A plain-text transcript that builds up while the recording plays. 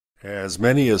As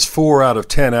many as 4 out of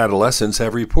 10 adolescents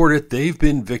have reported they've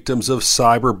been victims of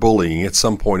cyberbullying at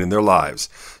some point in their lives.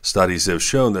 Studies have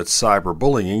shown that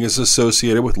cyberbullying is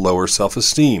associated with lower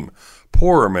self-esteem,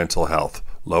 poorer mental health,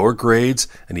 lower grades,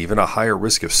 and even a higher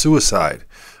risk of suicide.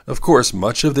 Of course,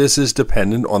 much of this is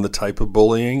dependent on the type of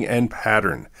bullying and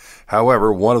pattern.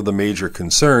 However, one of the major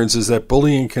concerns is that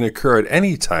bullying can occur at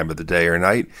any time of the day or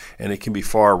night, and it can be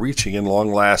far-reaching and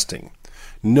long-lasting.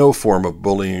 No form of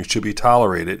bullying should be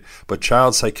tolerated, but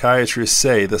child psychiatrists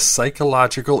say the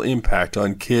psychological impact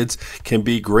on kids can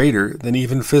be greater than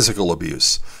even physical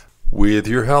abuse. With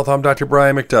your health, I'm Dr.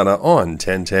 Brian McDonough on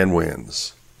 1010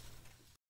 Wins.